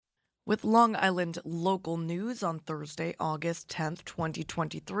With Long Island local news on Thursday, August 10th,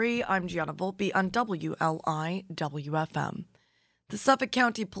 2023, I'm Gianna Volpe on WLIWFM. The Suffolk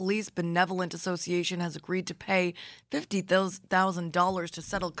County Police Benevolent Association has agreed to pay $50,000 to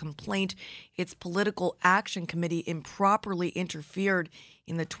settle a complaint its Political Action Committee improperly interfered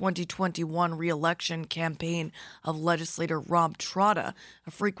in the 2021 re-election campaign of legislator Rob Trotta,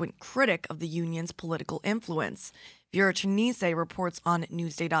 a frequent critic of the union's political influence. Vera Chinese reports on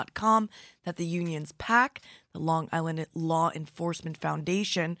Newsday.com that the union's PAC, the Long Island Law Enforcement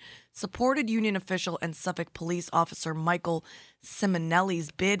Foundation, supported union official and Suffolk police officer Michael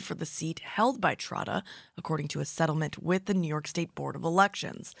Simonelli's bid for the seat held by Trotta, according to a settlement with the New York State Board of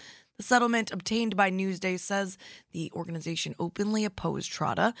Elections. The settlement obtained by Newsday says the organization openly opposed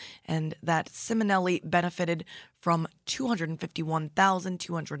Trotta and that Simonelli benefited from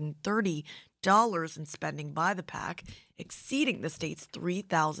 $251,230 in spending by the PAC, exceeding the state's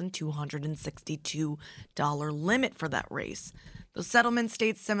 $3,262 limit for that race. The settlement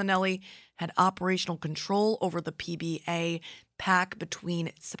states Simonelli had operational control over the PBA PAC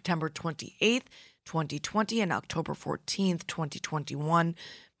between September 28th, 2020 and October 14th, 2021,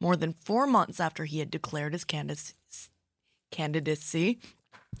 more than 4 months after he had declared his candidacy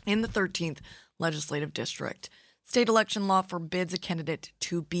in the 13th Legislative District. State election law forbids a candidate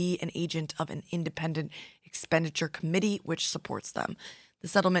to be an agent of an independent expenditure committee which supports them. The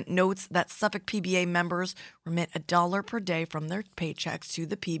settlement notes that Suffolk PBA members remit $1 per day from their paychecks to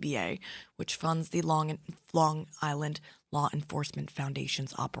the PBA, which funds the Long Island Law Enforcement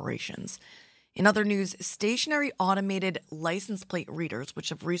Foundation's operations. In other news, stationary automated license plate readers, which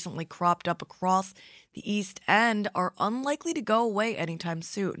have recently cropped up across the East End, are unlikely to go away anytime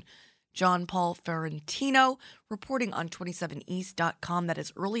soon. John Paul Ferrantino reporting on 27east.com that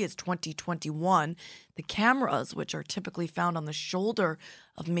as early as 2021, the cameras, which are typically found on the shoulder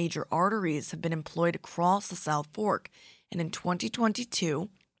of major arteries, have been employed across the South Fork. And in 2022,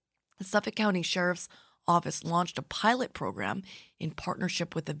 the Suffolk County Sheriff's Office launched a pilot program in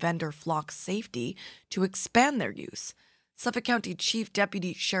partnership with the vendor Flock Safety to expand their use. Suffolk County Chief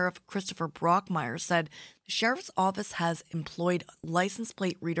Deputy Sheriff Christopher Brockmeyer said the Sheriff's Office has employed license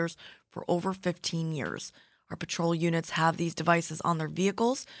plate readers for over 15 years. Our patrol units have these devices on their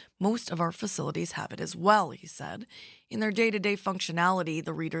vehicles. Most of our facilities have it as well, he said. In their day-to-day functionality,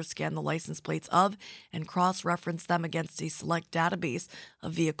 the readers scan the license plates of and cross-reference them against a select database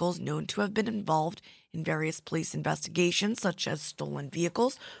of vehicles known to have been involved in various police investigations, such as stolen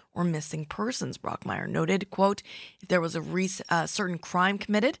vehicles or missing persons, Brockmeyer noted. Quote, if there was a certain crime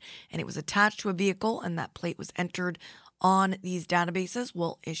committed and it was attached to a vehicle and that plate was entered on these databases,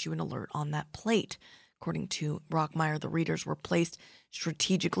 we'll issue an alert on that plate. According to Brockmeyer, the readers were placed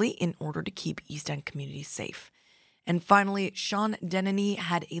strategically in order to keep East End communities safe. And finally, Seàn Deneny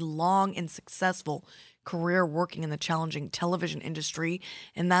had a long and successful career working in the challenging television industry,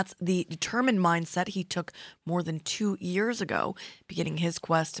 and that's the determined mindset he took more than 2 years ago, beginning his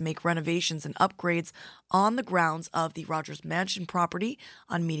quest to make renovations and upgrades on the grounds of the Rogers Mansion property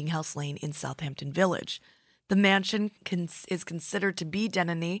on Meeting House Lane in Southampton Village. The mansion is considered by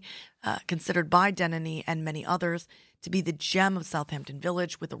Deneny and many others to be the gem of Southampton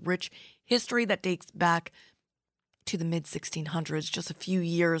Village, with a rich history that dates back to the mid-1600s, just a few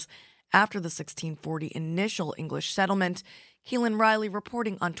years after the 1640 initial English settlement. Keelan Riley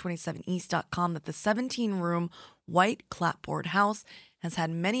reporting on 27east.com that the 17-room white clapboard house has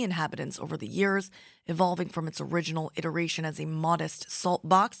had many inhabitants over the years, evolving from its original iteration as a modest salt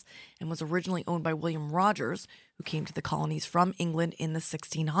box, and was originally owned by William Rogers, who came to the colonies from England in the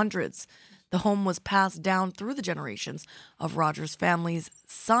 1600s. The home was passed down through the generations of Rogers' family's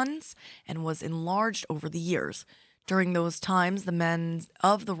sons and was enlarged over the years. During those times, the men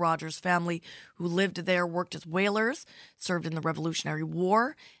of the Rogers family who lived there worked as whalers, served in the Revolutionary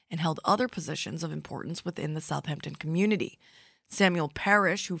War, and held other positions of importance within the Southampton community. Samuel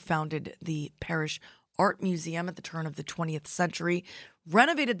Parrish, who founded the Parrish Art Museum at the turn of the 20th century,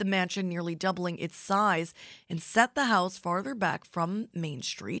 renovated the mansion, nearly doubling its size, and set the house farther back from Main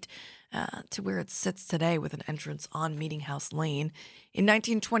Street to where it sits today with an entrance on Meeting House Lane. In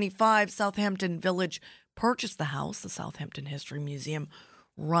 1925, Southampton Village purchased the house. The Southampton History Museum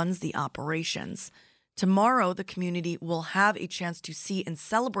runs the operations. Tomorrow, the community will have a chance to see and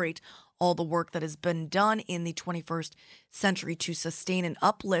celebrate all the work that has been done in the 21st century to sustain and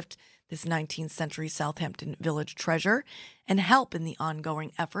uplift this 19th century Southampton Village treasure and help in the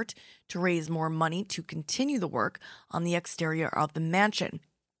ongoing effort to raise more money to continue the work on the exterior of the mansion.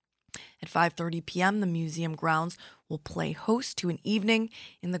 At 5:30 p.m., the museum grounds will play host to an evening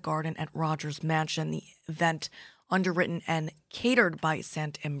in the garden at Rogers Mansion. The event underwritten and catered by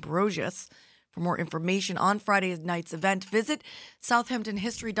St. Ambrosius. For more information on Friday night's event, visit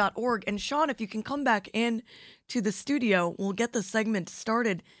southamptonhistory.org. And Sean, if you can come back in to the studio, we'll get the segment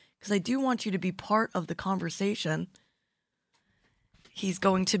started because I do want you to be part of the conversation. He's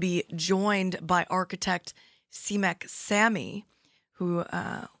going to be joined by architect Siemak Samii, who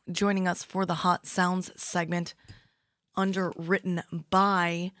joining us for the Hot Sounds segment, underwritten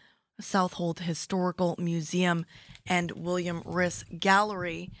by Southold Historical Museum and William Riss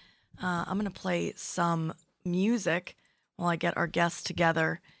Gallery. I'm going to play some music while I get our guests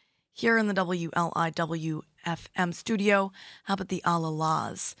together here in the WLIW-FM studio. How about the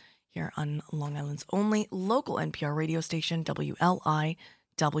Alalas here on Long Island's only local NPR radio station, WLIW-FM.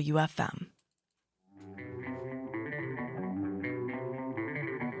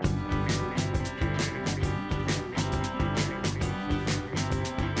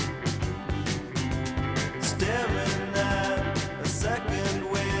 Staring at a second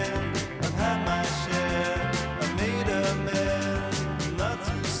wind, I've had my share, I made amends, not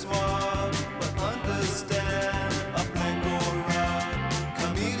too suave, but understand, a Pangora,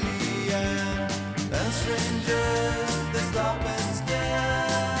 chameleon, and strangers, they stop and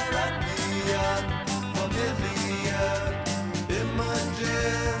stare at me, unfamiliar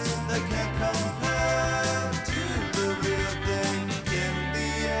images that can't compare to the real thing in the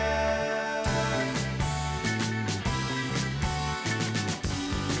air.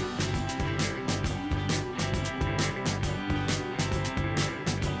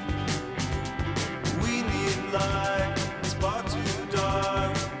 We need light, it's far too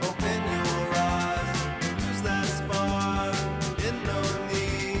dark. Open your eyes, lose that spark. In no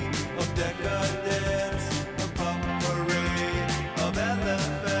need of decadence, a parade of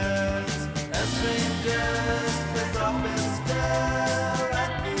elephants and strangers that stop and stare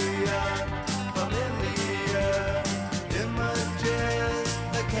at the unfamiliar images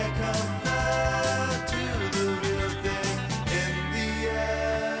that can't compare to the real thing in the air.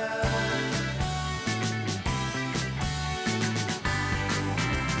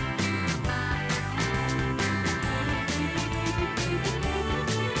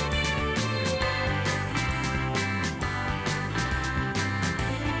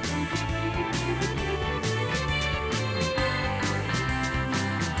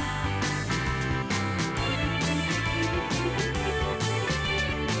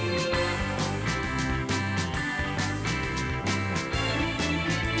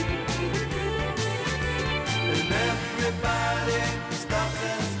 And everybody stops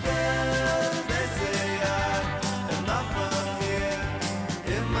and stares. They say I am not from here.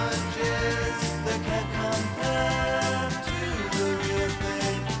 Images that can't compare to the real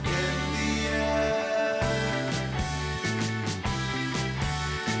thing in the air.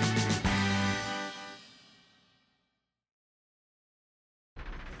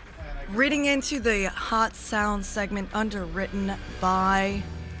 Reading into the Hot Sound segment underwritten by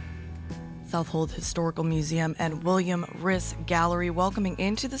Southold Historical Museum and William Riss Gallery. Welcoming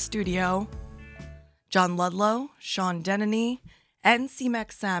into the studio, John Ludlow, Sean Deneny, and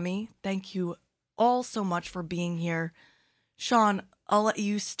Siemak Samii. Thank you all so much for being here. Sean, I'll let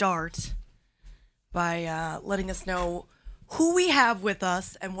you start by letting us know who we have with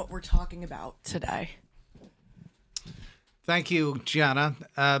us and what we're talking about today. Thank you, Gianna.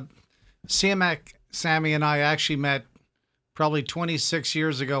 Siemak Samii and I actually met probably 26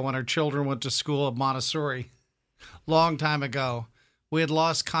 years ago when our children went to school at Montessori. Long time ago. We had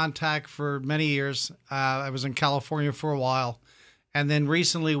lost contact for many years. I was in California for a while. And then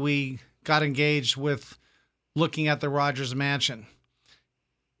recently we got engaged with looking at the Rogers Mansion.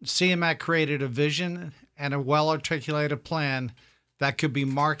 Siemak created a vision and a well-articulated plan that could be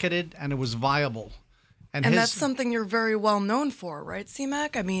marketed, and it was viable. And that's something you're very well known for, right,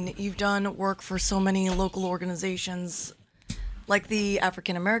 Siemak? I mean, you've done work for so many local organizations like the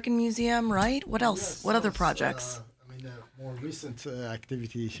African American Museum, right? What else? Yes, what other projects? More recent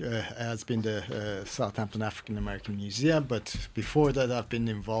activity has been the Southampton African American Museum, but before that I've been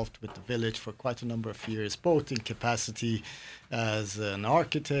involved with the village for quite a number of years, both in capacity as an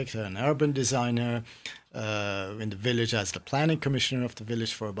architect, an urban designer, in the village as the planning commissioner of the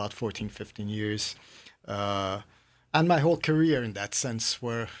village for about 14, 15 years. And my whole career in that sense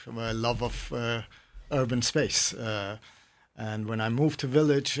were my love of urban space. And when I moved to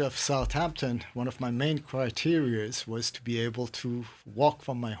village of Southampton, one of my main criteria was to be able to walk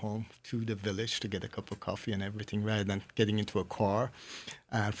from my home to the village to get a cup of coffee and everything rather than getting into a car.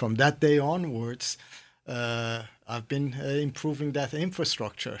 And from that day onwards, I've been improving that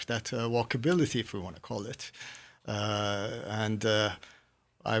infrastructure, that walkability, if we want to call it.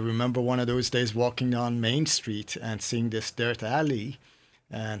 I remember one of those days walking down Main Street and seeing this dirt alley.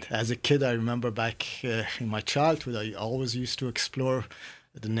 And as a kid, I remember back in my childhood, I always used to explore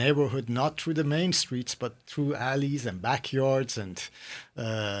the neighborhood, not through the main streets, but through alleys and backyards and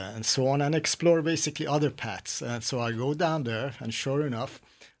so on, and explore basically other paths. And so I go down there, and sure enough,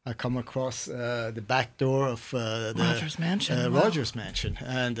 I come across the back door of the Rogers Mansion. Wow. Rogers Mansion,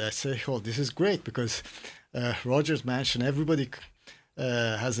 and I say, "Oh, this is great," because Rogers Mansion, everybody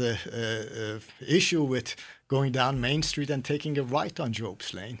has a issue with going down Main Street and taking a right on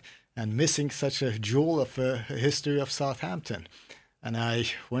Job's Lane and missing such a jewel of a history of Southampton. And I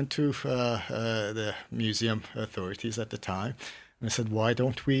went to the museum authorities at the time, and I said, "Why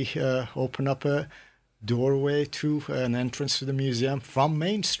don't we open up a doorway to an entrance to the museum from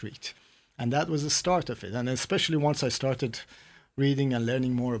Main Street?" And that was the start of it. And especially once I started reading and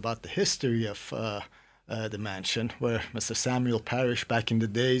learning more about the history of the mansion, where Mr. Samuel Parrish back in the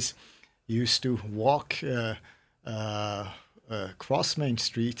days used to walk across Main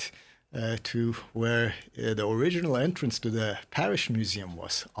Street to where the original entrance to the Parish Museum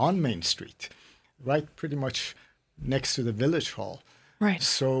was, on Main Street, right pretty much next to the Village Hall. Right.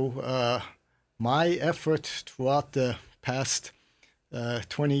 So my effort throughout the past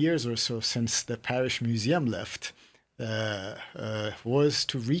 20 years or so since the Parish Museum left was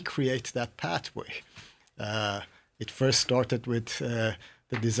to recreate that pathway. It first started with the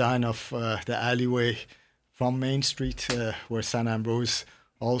design of the alleyway from Main Street, where St. Ambrose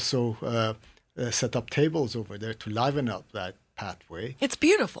also set up tables over there to liven up that pathway. It's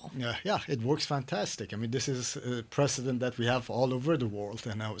beautiful. Yeah, it works fantastic. I mean, this is a precedent that we have all over the world.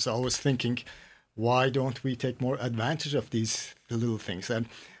 And I was always thinking, why don't we take more advantage of these little things? And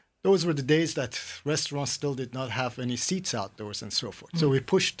those were the days that restaurants still did not have any seats outdoors and so forth. So we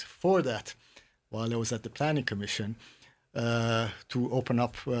pushed for that while I was at the Planning Commission to open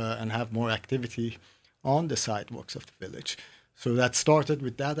up and have more activity on the sidewalks of the village. So that started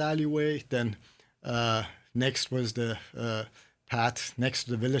with that alleyway. Then next was the path next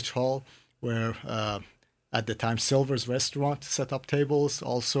to the Village Hall, where at the time Silver's Restaurant set up tables.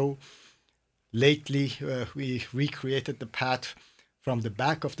 Also, lately we recreated the path from the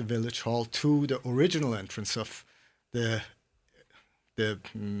back of the Village Hall to the original entrance of the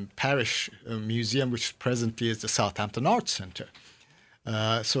Parish Museum, which presently is the Southampton Arts Centre.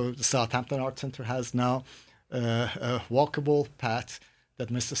 So the Southampton Arts Centre has now a walkable path that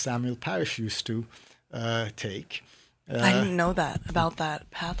Mr. Samuel Parrish used to take. I didn't know that about that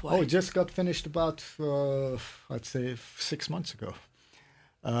pathway. Oh, it just got finished about, I'd say, 6 months ago.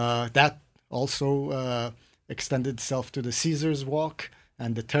 That also extended itself to the Caesars Walk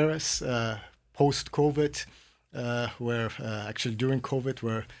and the terrace post-COVID, where actually during COVID,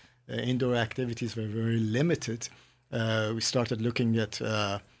 where indoor activities were very limited. We started looking at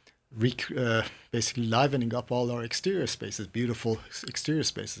basically livening up all our exterior spaces, beautiful exterior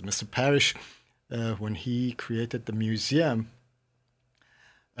spaces. Mr. Parrish, when he created the museum,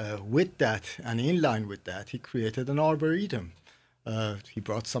 with that and in line with that, he created an arboretum. He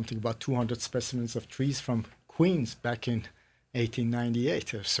brought something about 200 specimens of trees from Queens back in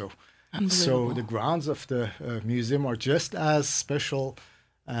 1898 or so. So the grounds of the museum are just as special,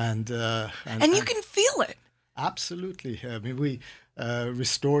 and you can feel it. Absolutely. I mean, we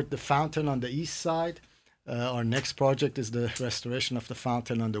restored the fountain on the east side. Our next project is the restoration of the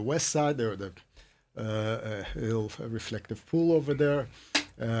fountain on the west side. There, the little reflective pool over there.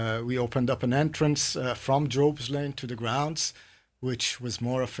 We opened up an entrance from Job's Lane to the grounds, which was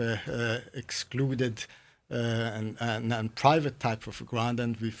more of a excluded and private type of ground,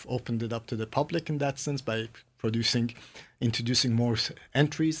 and we've opened it up to the public in that sense by introducing more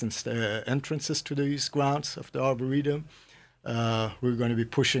entries and entrances to these grounds of the Arboretum. We're going to be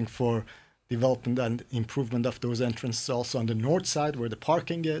pushing for development and improvement of those entrances also on the north side where the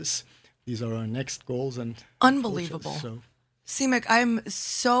parking is. These are our next goals and unbelievable. Approaches, so. Seamak, I'm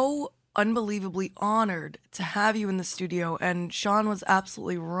so unbelievably honored to have you in the studio, and Seàn was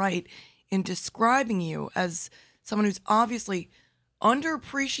absolutely right in describing you as someone who's obviously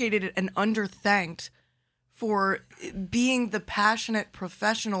underappreciated and underthanked for being the passionate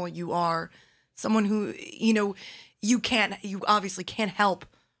professional you are, someone who, you obviously can't help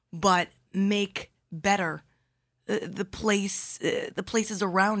but make better the places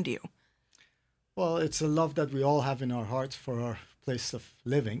around you. Well, it's a love that we all have in our hearts for our place of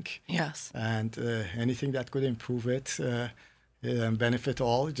living. Yes. And anything that could improve it and benefit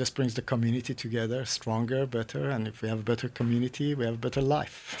all, it just brings the community together, stronger, better. And if we have a better community, we have a better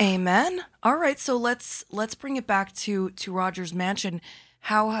life. Amen. All right, so let's bring it back to Rogers Mansion.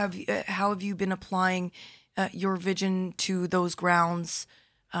 How have you been applying your vision to those grounds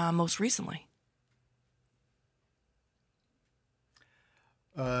most recently?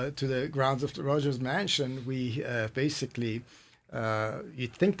 To the grounds of the Rogers Mansion, we basically,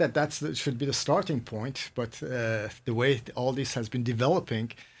 you'd think that should be the starting point, but the way all this has been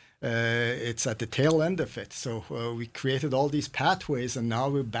developing, it's at the tail end of it. So we created all these pathways, and now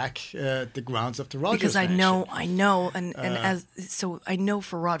we're back at the grounds of the Rogers Mansion. Because I know, and I know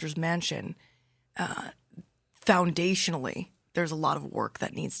for Rogers Mansion, foundationally, there's a lot of work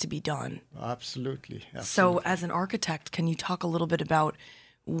that needs to be done. Absolutely. So, as an architect, can you talk a little bit about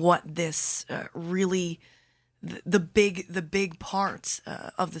what this really, the big parts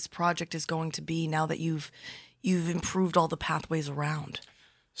of this project is going to be now that you've improved all the pathways around?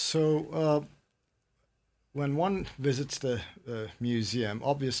 So, when one visits the museum,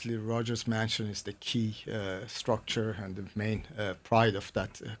 obviously Rogers Mansion is the key structure and the main pride of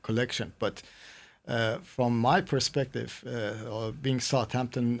that collection. But from my perspective, being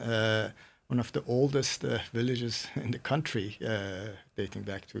Southampton, one of the oldest villages in the country, dating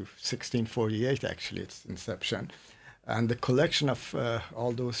back to 1648, actually, its inception, and the collection of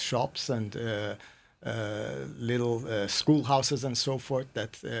all those shops and little schoolhouses and so forth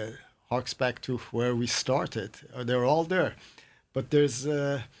that harks back to where we started. They're all there, but there's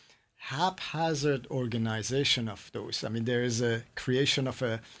a haphazard organization of those. I mean, there is a creation of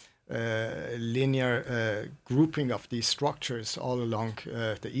a linear grouping of these structures all along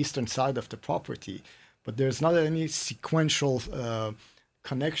the eastern side of the property, but there's not any sequential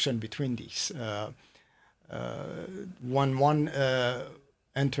connection between these. When one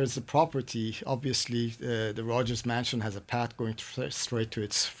enters the property, obviously the Rogers Mansion has a path going straight to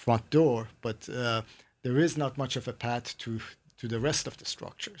its front door, but there is not much of a path to the rest of the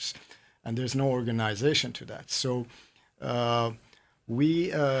structures, and there's no organization to that. So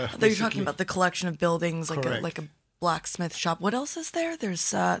you're talking about the collection of buildings, like a blacksmith shop. What else is there?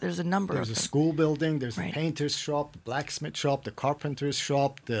 There's a number. There's a school building. There's a painter's shop, the blacksmith shop, the carpenter's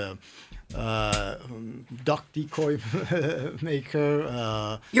shop, the duck decoy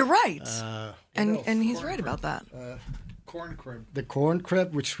maker. You're right, and he's right about that. Corn crib. The corn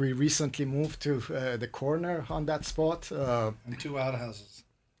crib, which we recently moved to the corner on that spot. And two outhouses.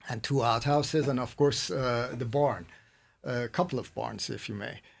 And of course the barn. A couple of barns, if you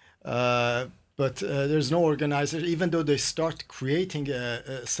may. But there's no organization. Even though they start creating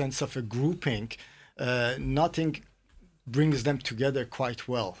a sense of a grouping, nothing brings them together quite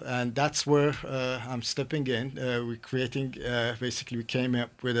well. And that's where I'm stepping in. We're creating, basically we came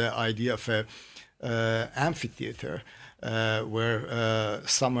up with the idea of a amphitheater where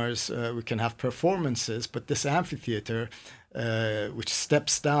summers we can have performances, but this amphitheater, which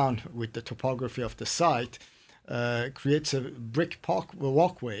steps down with the topography of the site, creates a brick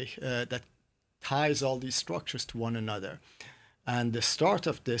walkway that ties all these structures to one another. And the start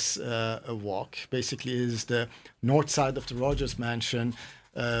of this walk basically is the north side of the Rogers Mansion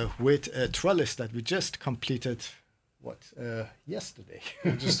with a trellis that we just completed, yesterday.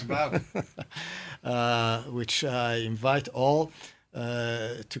 Just about. Which I invite all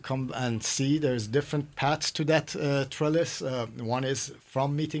to come and see. There's different paths to that trellis. One is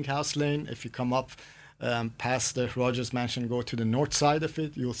from Meeting House Lane. If you come up past the Rogers Mansion, go to the north side of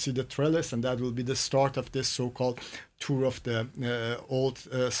it, you'll see the trellis, and that will be the start of this so-called tour of the old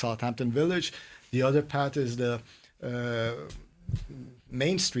Southampton village. The other path is the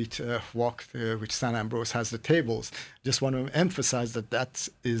Main Street walk, which St. Ambrose has the tables. Just want to emphasize that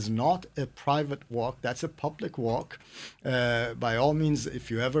is not a private walk, that's a public walk. By all means, if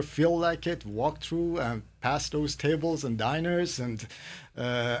you ever feel like it, walk through and past those tables and diners and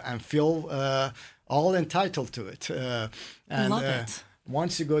feel all entitled to it. Love it.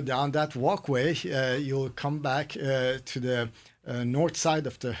 Once you go down that walkway, you'll come back to the north side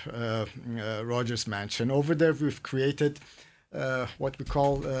of the Rogers Mansion. Over there, we've created what we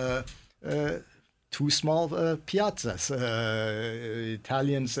call two small piazzas.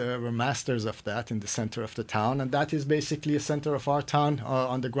 Italians were masters of that in the center of the town, and that is basically a center of our town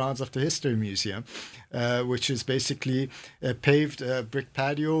on the grounds of the History Museum, which is basically a paved brick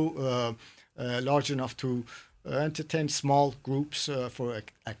patio large enough to entertain small groups for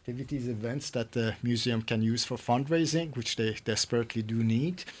activities, events that the museum can use for fundraising, which they desperately do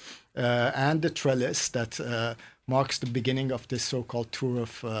need, and the trellis that marks the beginning of this so-called tour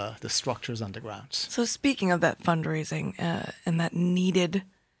of the structures on the grounds. So speaking of that fundraising and that needed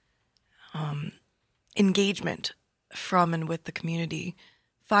engagement from and with the community,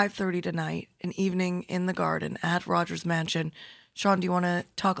 5:30 tonight, an evening in the garden at Rogers Mansion. Seàn, do you want to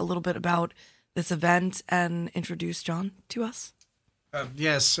talk a little bit about this event and introduce John to us?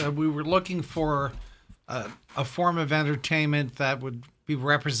 Yes, we were looking for a form of entertainment that would be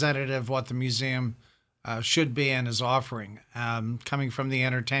representative of what the museum should be and is offering. Coming from the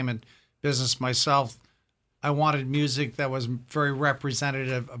entertainment business myself, I wanted music that was very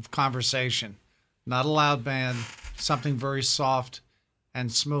representative of conversation, not a loud band, something very soft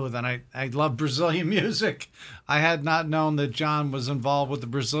and smooth. And I love Brazilian music. I had not known that John was involved with the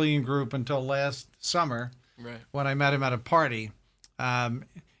Brazilian group until last summer, Right. when I met him at a party.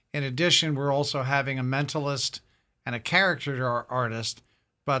 In addition, we're also having a mentalist and a character artist,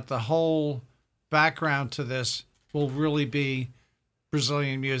 but the whole background to this will really be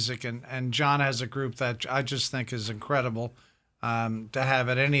Brazilian music. And John has a group that I just think is incredible to have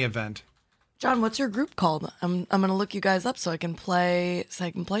at any event. John, what's your group called? I'm gonna look you guys up so I can play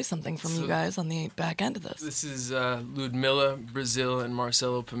something from you guys on the back end of this. This is Ludmilla, Brazil, and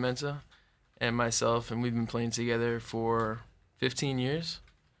Marcelo Pimenta, and myself, and we've been playing together for 15 years,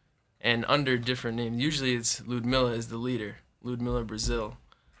 and under different names. Usually it's Ludmilla is the leader, Ludmilla Brazil,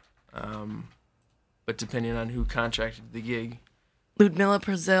 but depending on who contracted the gig. Ludmilla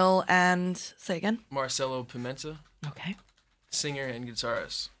Brazil and say again. Marcelo Pimenta, Okay. singer and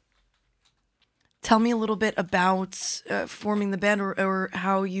guitarist. Tell me a little bit about forming the band, or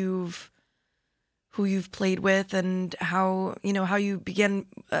who you've played with, and how you began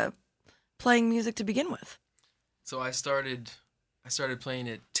playing music to begin with. So I started playing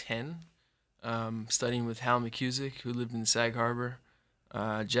at 10, studying with Hal McCusick, who lived in Sag Harbor,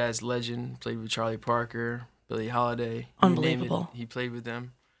 jazz legend, played with Charlie Parker, Billie Holiday. You name it, Unbelievable. he played with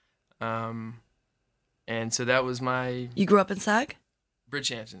them. And so that was my You grew up in Sag?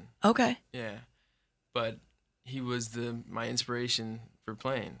 Bridgehampton, Okay. yeah. But he was my inspiration for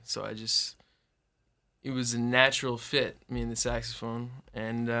playing. So it was a natural fit, me and the saxophone.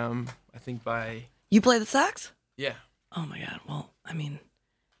 And I think You play the sax? yeah, Oh my God. Well, I mean,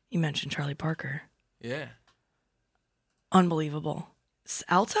 you mentioned Charlie Parker. yeah, Unbelievable.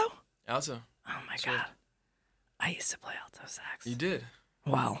 Alto? alto. Oh my Sure. God. I used to play alto sax. You did,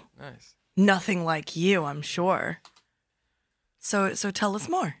 Wow. nice. Nothing like you, I'm sure. So tell us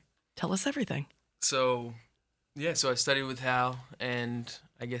more. Tell us everything. So, yeah, so I studied with Hal, and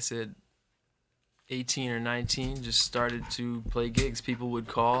I guess at 18 or 19, just started to play gigs. People would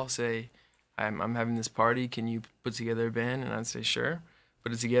call, say, I'm having this party, can you put together a band? And I'd say, sure,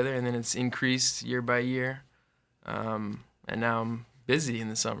 put it together, and then it's increased year by year, and now I'm busy in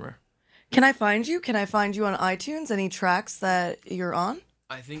the summer. Can I find you? Can I find you on iTunes? Any tracks that you're on?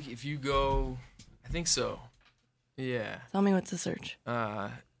 I think if you go, I think so, yeah, Tell me what to search.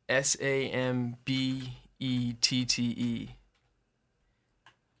 Sambette.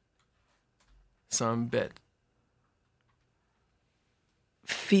 Some bet.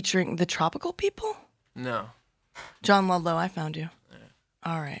 Featuring the Tropical People? No. John Ludlow, I found you.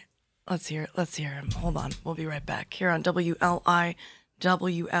 All right. Let's hear him. Hold on. We'll be right back here on WLI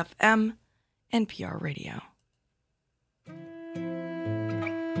WFM NPR Radio.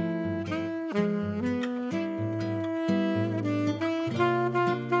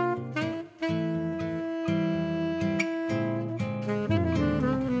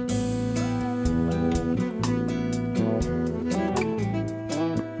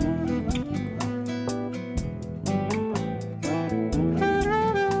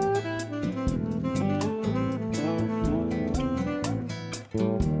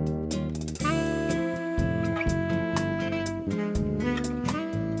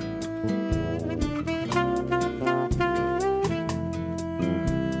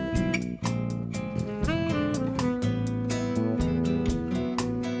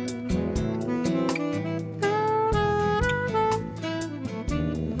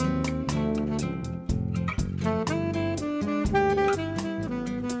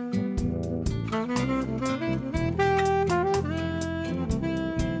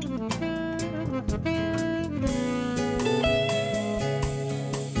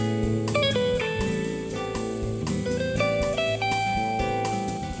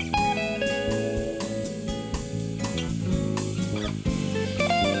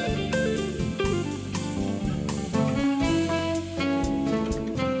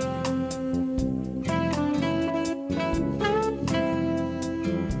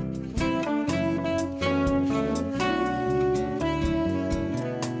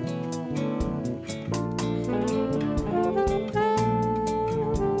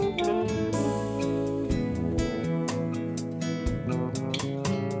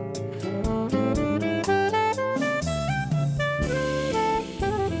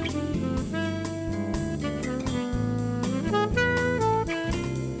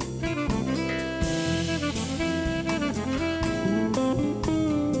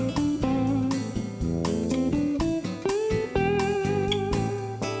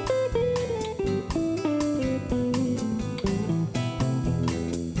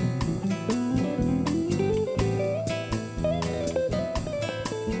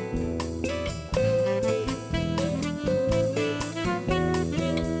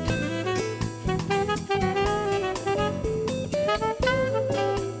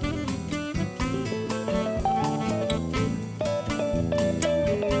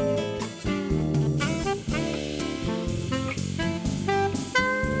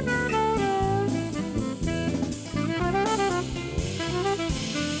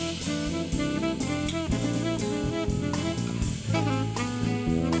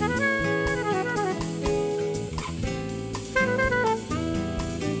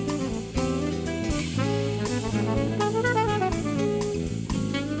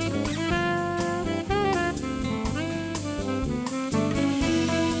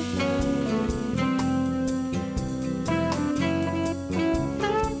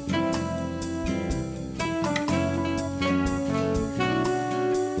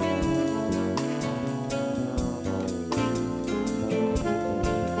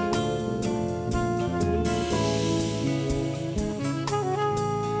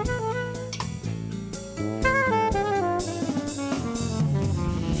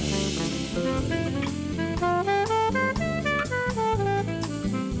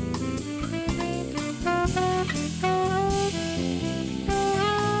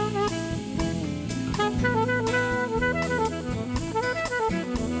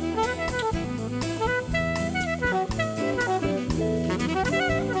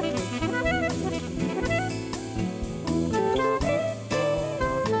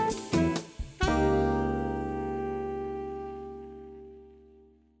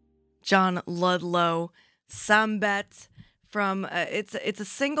 John Ludlow, Sambet from it's a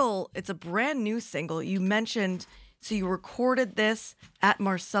single, it's a brand new single. You mentioned, so you recorded this at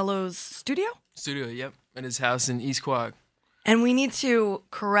Marcelo's studio? Studio, yep, at his house in East Quogue. And we need to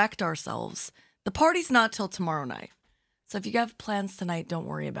correct ourselves. The party's not till tomorrow night. So if you have plans tonight, don't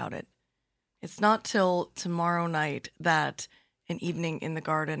worry about it. It's not till tomorrow night that an evening in the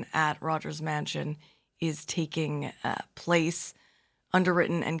garden at Rogers Mansion is taking place,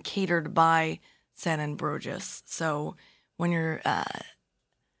 underwritten and catered by Seàn and Brogus. So when you're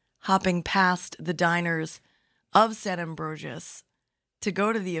hopping past the diners of Seàn and Brogus to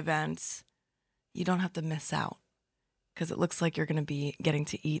go to the events, you don't have to miss out, because it looks like you're going to be getting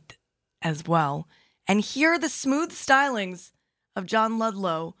to eat as well. And hear the smooth stylings of John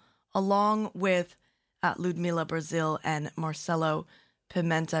Ludlow along with Ludmila Brazil and Marcelo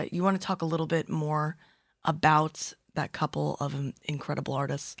Pimenta. You want to talk a little bit more about that couple of incredible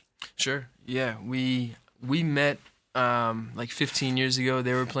artists? Sure. Yeah, we met like 15 years ago.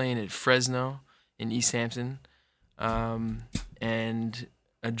 They were playing at Fresno in East Hampton, and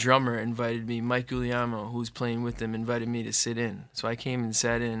a drummer invited me, Mike Guglielmo, who was playing with them, invited me to sit in. So I came and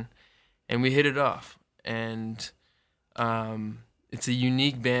sat in, and we hit it off. And it's a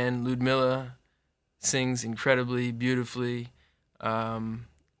unique band. Ludmila sings incredibly, beautifully, and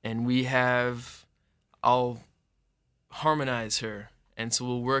I'll harmonize her, and so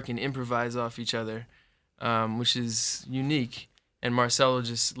we'll work and improvise off each other, which is unique. And Marcelo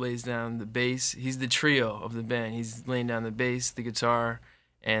just lays down the bass. He's the trio of the band. He's laying down the bass, the guitar,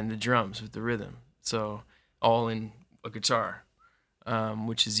 and the drums with the rhythm. So all in a guitar,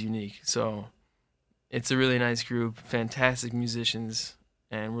 which is unique. So it's a really nice group, fantastic musicians,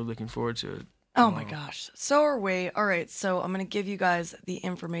 and we're looking forward to it. Oh my gosh. So are we. All right. So I'm going to give you guys the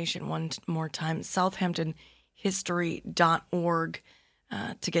information one more time. SouthamptonHistory.org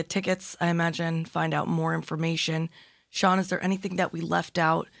to get tickets, I imagine, find out more information. Seàn, is there anything that we left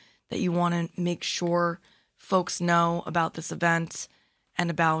out that you want to make sure folks know about this event and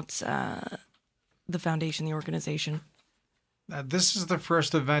about the foundation, the organization? This is the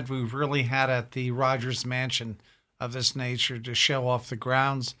first event we've really had at the Rogers Mansion of this nature to show off the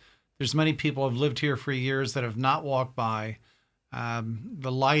grounds. There's many people who have lived here for years that have not walked by.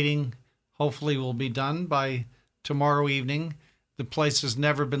 The lighting hopefully will be done by tomorrow evening. The place has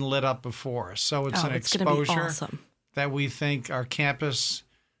never been lit up before, so it's an exposure awesome. That we think our campus,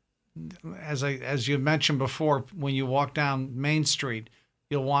 as you mentioned before, when you walk down Main Street,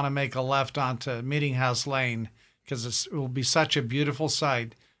 you'll want to make a left onto Meeting House Lane, because it will be such a beautiful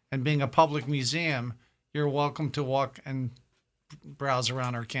sight. And being a public museum, you're welcome to walk and browse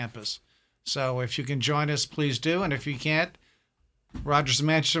around our campus. So if you can join us, please do. And if you can't, Rogers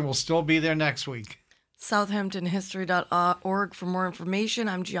Mansion will still be there next week. SouthamptonHistory.org for more information.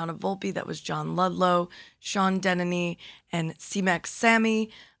 I'm Gianna Volpe. That was John Ludlow, Seàn Deneny, and Siemak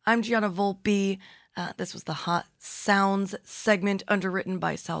Samii. I'm Gianna Volpe. This was the Hot Sounds segment, underwritten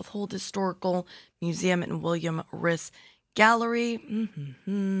by Southold Historical Museum and William Riss Gallery.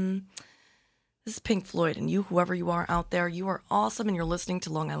 This is Pink Floyd, and you, whoever you are out there, you are awesome, and you're listening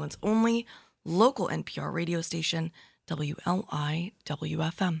to Long Island's only local NPR radio station,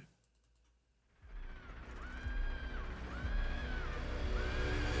 WLIWFM.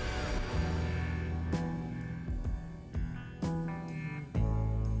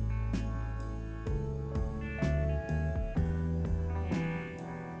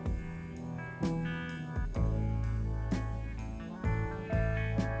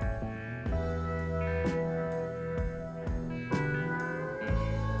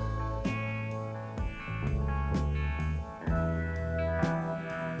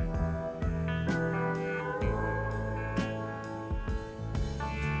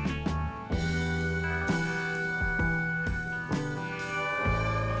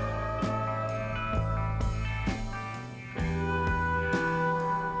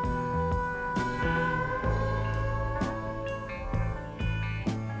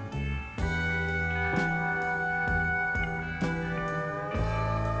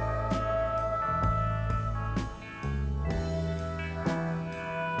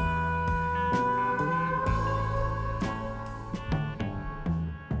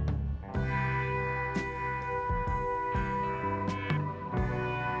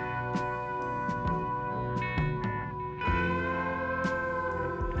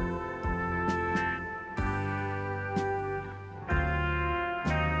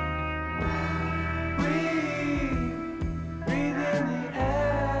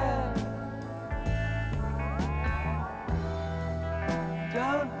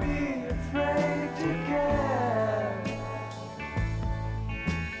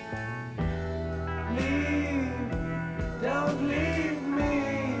 don't leave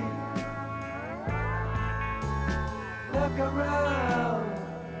me. Look around,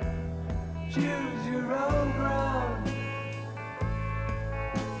 choose your own ground.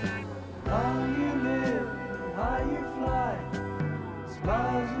 Long you live, high you fly.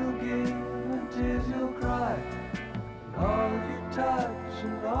 Smiles you'll give and tears you'll cry. And all you touch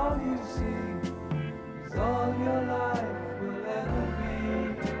and all you see is all your life will ever be.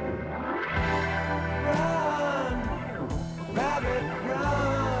 Run, rabbit,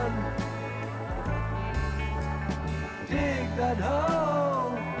 run. Dig that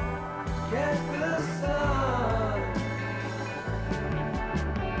hole, get the sun.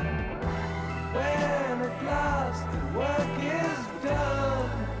 When at last the work is done,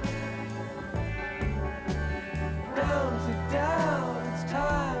 don't sit down, it's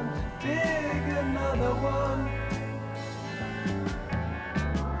time to dig another one.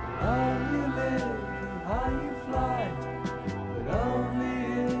 How you live and how you fly, but only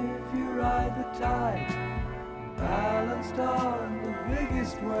if you ride the tide. Balanced on the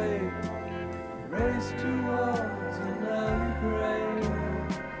biggest wave, race towards an early grave.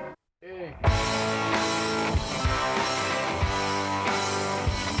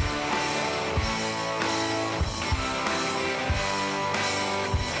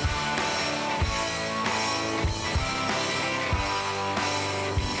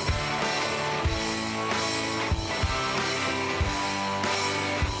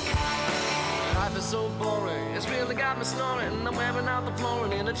 Life is so boring, it's really got me snoring. I'm wearing out the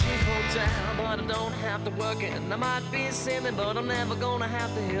flooring in a cheap hotel, but I don't have to work it. I might be silly, but I'm never gonna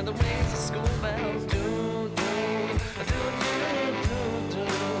have to hear the rings of school bells. Do, do, do, do, do, do,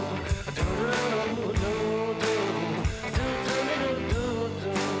 do, do, do, do.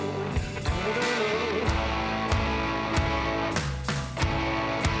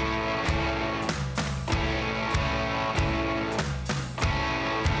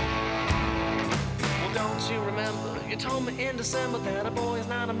 You told me in December that a boy is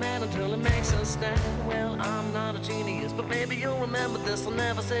not a man until he makes a stand. Well, I'm not a genius, but maybe you'll remember this. I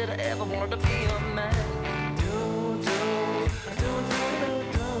never said I ever wanted to be a man. Do, do, do, do,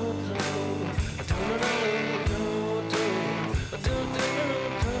 do, do,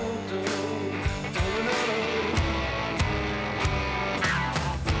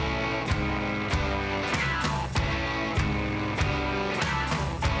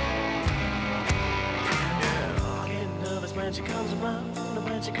 when she comes around,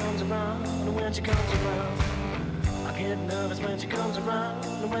 when she comes around, when she comes around. I get nervous when she comes around,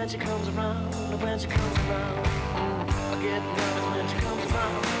 when she comes around, when she comes around. I get nervous when she comes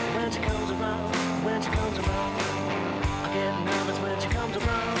around, when she comes around, when she comes around. I get nervous when she comes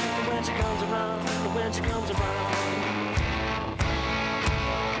around, when she comes around, when she comes around.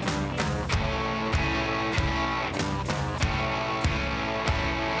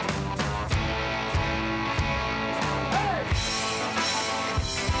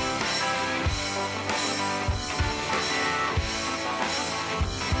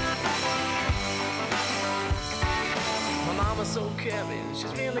 So caring,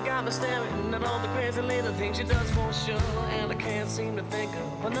 she's really got me staring at all the crazy little things she does for sure. And I can't seem to think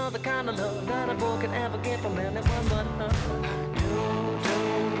of another kind of love that a boy could ever get from anyone but her.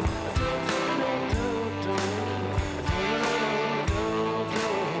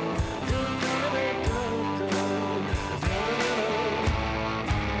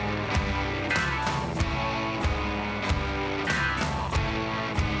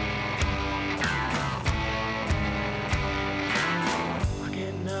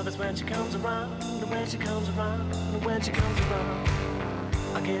 When she comes around, when she comes around, when she comes around.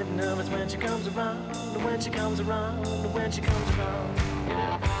 I get nervous when she comes around, when she comes around, when she comes around.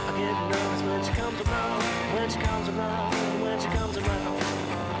 Yeah. I get nervous when she comes around, when she comes around, when she comes around.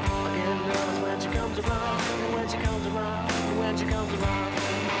 I get nervous when she comes around, when she comes around, when she comes around.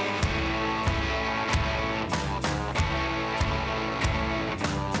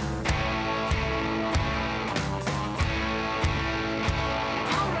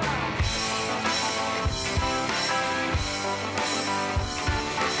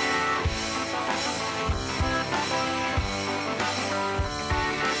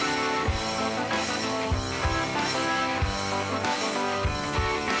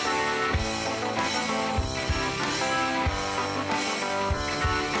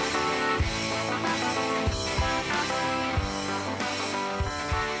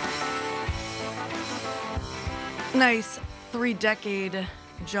 Nice 3-decade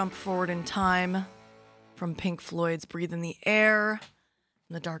jump forward in time from Pink Floyd's Breathe in the Air,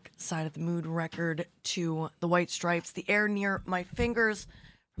 and the Dark Side of the Moon record, to the White Stripes, The Air Near My Fingers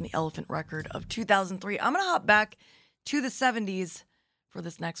from the Elephant record of 2003. I'm going to hop back to the 70s for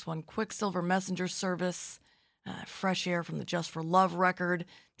this next one. Quicksilver Messenger Service, Fresh Air from the Just for Love record,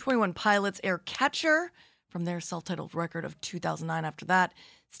 21 Pilots, Air Catcher from their self-titled record of 2009. After that,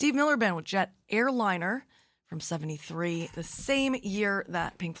 Steve Miller Band with Jet Airliner from 73, the same year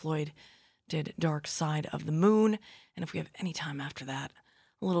that Pink Floyd did Dark Side of the Moon. And if we have any time after that,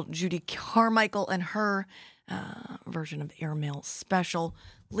 a little Judy Carmichael and her version of the Airmail Special,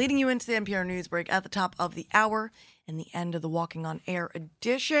 leading you into the NPR News Break at the top of the hour and the end of the Walking on Air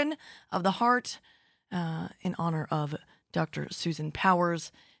edition of The Heart in honor of Dr. Susan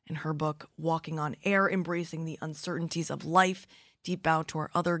Powers and her book, Walking on Air, Embracing the Uncertainties of Life. Deep bow to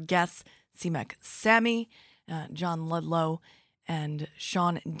our other guests, Siemak Samii, John Ludlow, and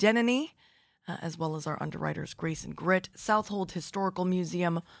Seàn Deneny, as well as our underwriters, Grace and Grit, Southold Historical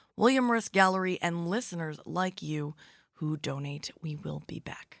Museum, William Morris Gallery, and listeners like you who donate. We will be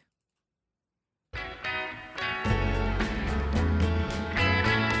back.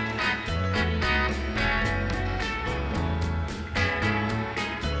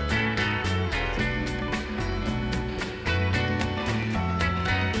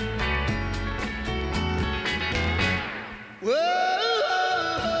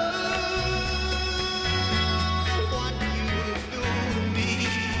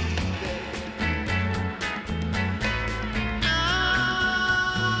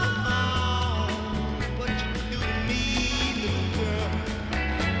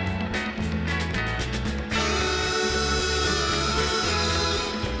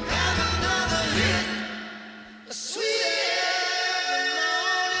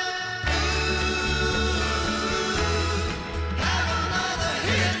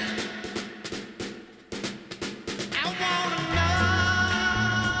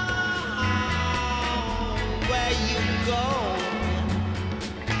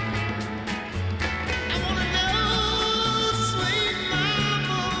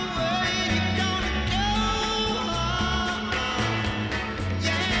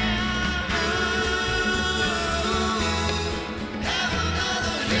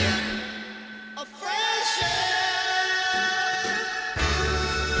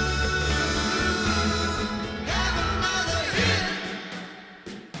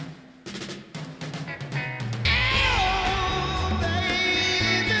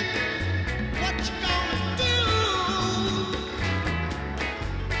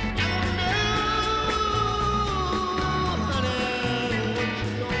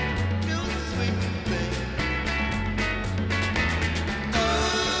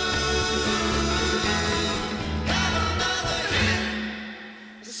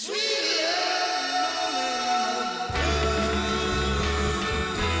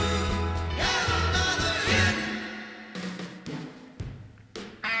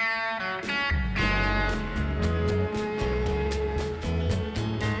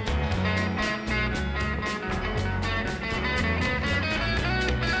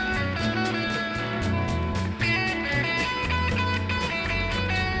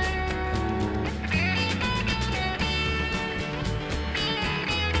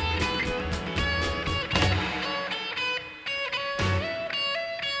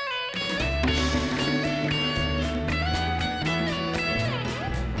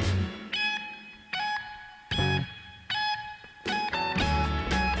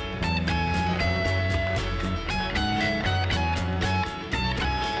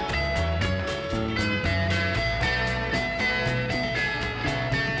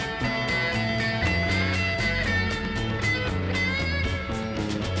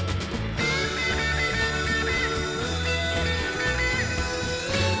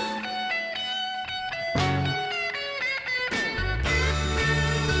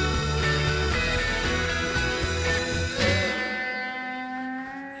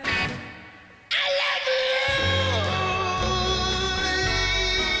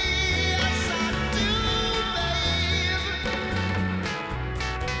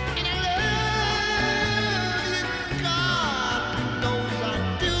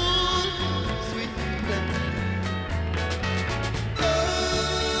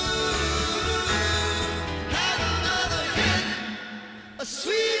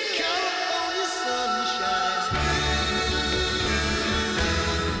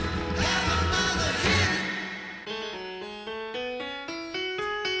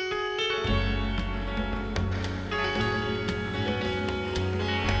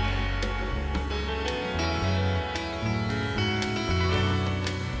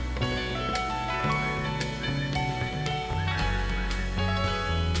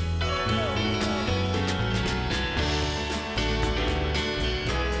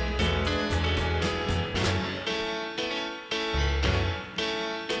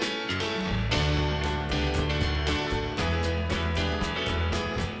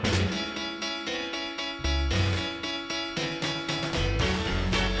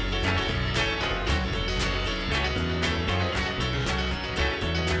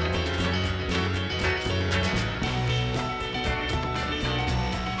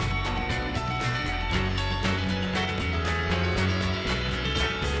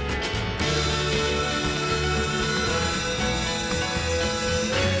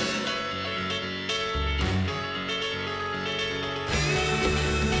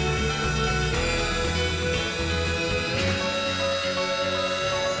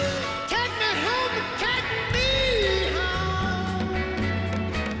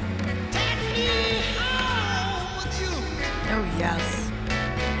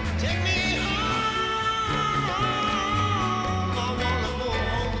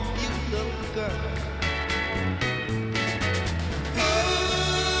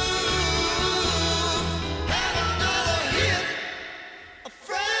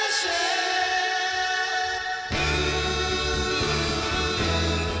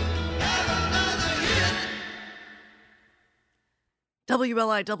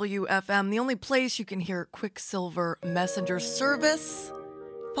 WLIW-FM, the only place you can hear Quicksilver Messenger Service,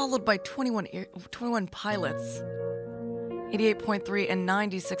 followed by 21 Pilots, 88.3 and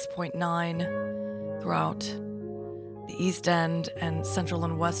 96.9 throughout the East End and Central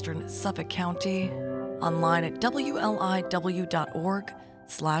and Western Suffolk County, online at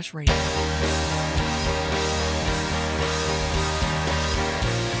wliw.org/radio.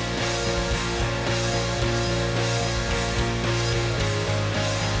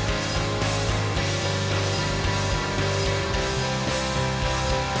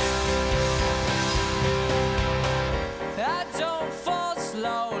 I don't fall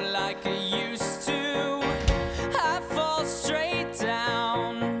slow like I used to. I fall straight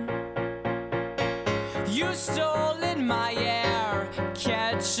down. You stolen my air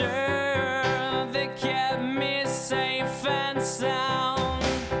catcher that kept me safe and sound.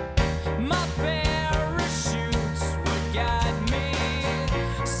 My parachutes would guide me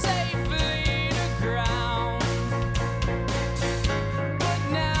safely to ground. But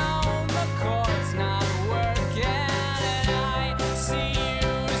now the cord's not working, and I see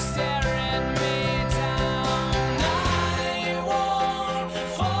you staring me down. I won't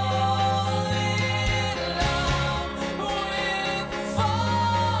fall in love with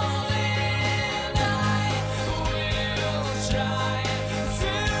falling. I will try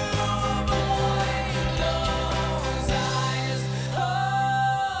to avoid those eyes. Oh.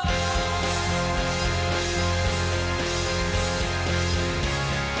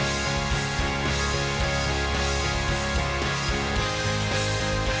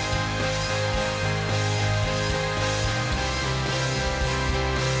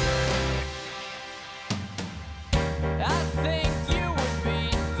 I think you would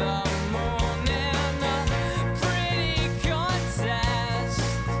beat the moon in a pretty contest,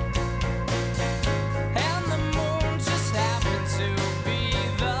 and the moon just happened to be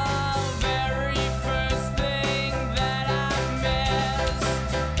the very first thing that I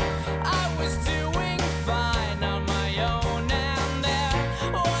missed. I was doing fine on my own, and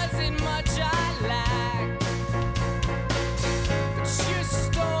there wasn't much I lacked. But you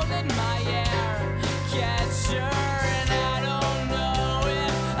stolen my air catcher, and I don't know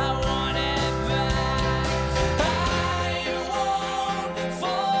if I want it back. I won't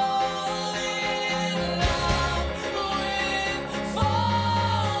fall in love with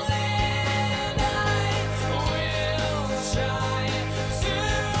falling. I will try to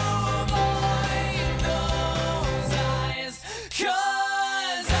avoid those eyes,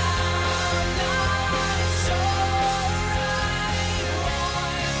 'cause I'm not sure I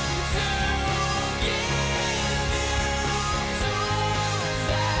want to give you tools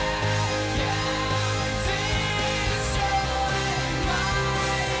that can destroy my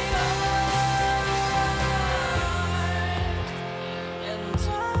heart. And I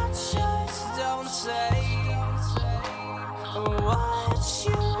just don't say what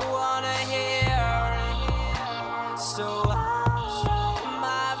you wanna hear, so I show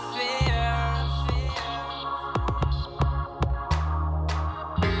my fear.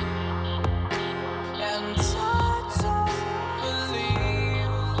 And I don't believe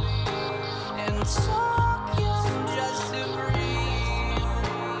in talking just to breathe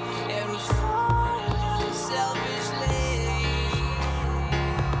and falling selfishly.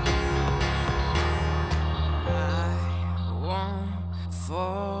 I won't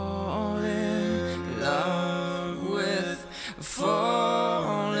fall in love with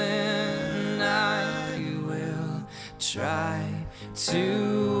falling. I will try to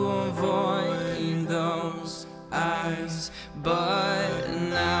avoid those eyes, but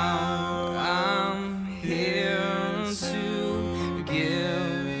now I'm here to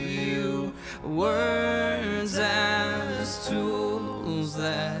give you words as tools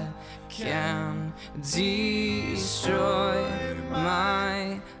that can destroy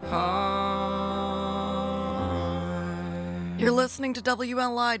my heart. You're listening to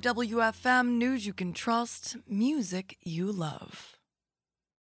WLIW-FM, news you can trust, music you love.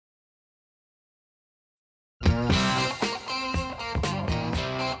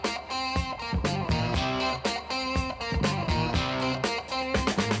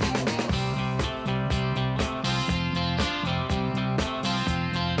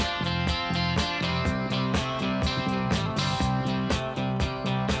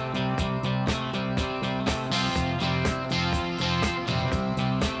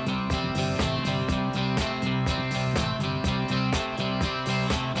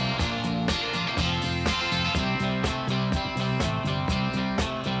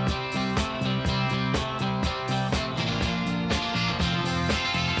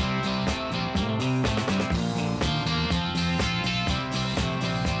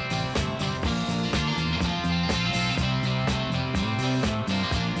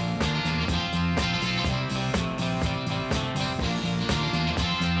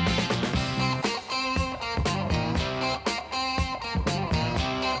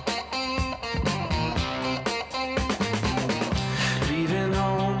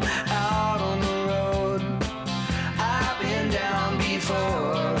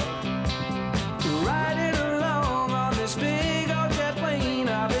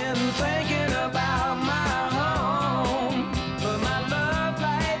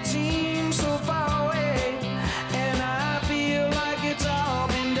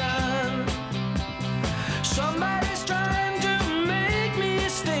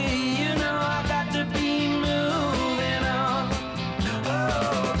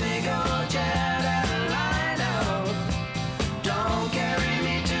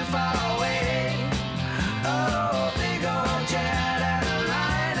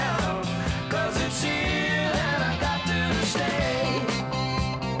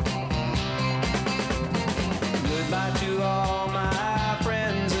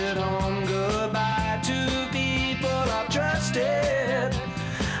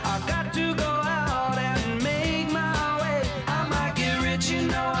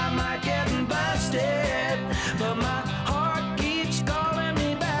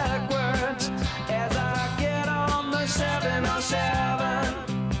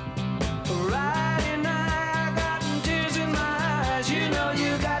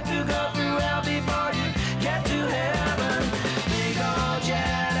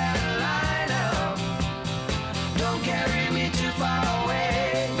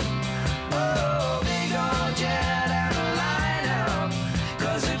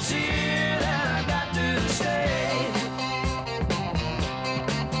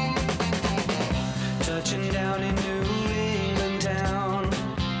 touching down in New England town.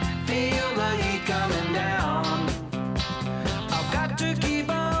 Feel the heat coming down. I've got to keep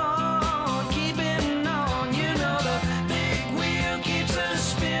on keeping on. You know the big wheel keeps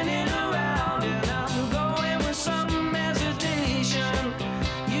us spinning around, and I'm going with some hesitation.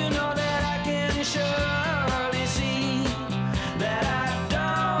 You know that I can surely see that I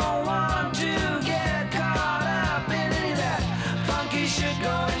don't want to get caught up in any of that funky shit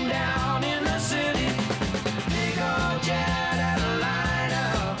going down in the city. Big old jet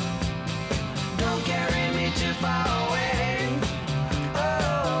Atlanta, don't carry me too far away.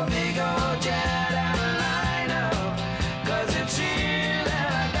 Oh, big old jet Atlanta, 'cause it's here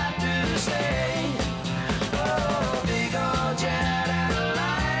that I got to stay. Oh, big old jet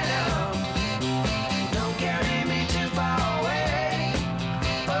Atlanta, don't carry me too far away.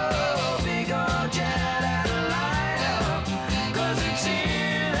 Oh, big old jet Atlanta, 'cause it's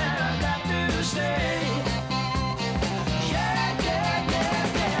here that I got to stay. Yeah, yeah,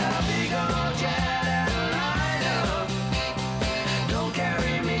 yeah, yeah, big old jet Atlanta, don't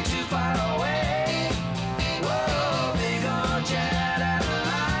carry me too far away. Whoa, big old jet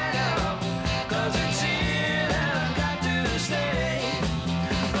Atlanta, 'cause it's here that I got to stay.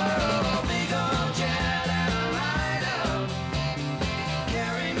 Oh, big old jet Atlanta,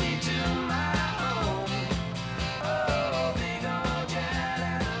 carry me to my home. Oh, big old jet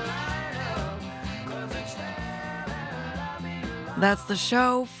Atlanta, 'cause it's there that I belong. That's the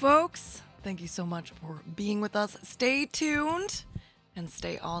show, folks. Thank you so much for being with us. Stay tuned and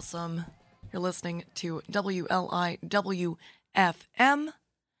stay awesome. You're listening to WLIW FM.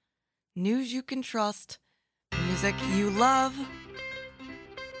 News you can trust. Music you love.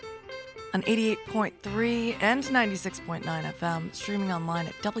 On 88.3 and 96.9 FM. Streaming online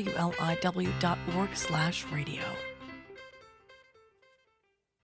at WLIW.org/radio.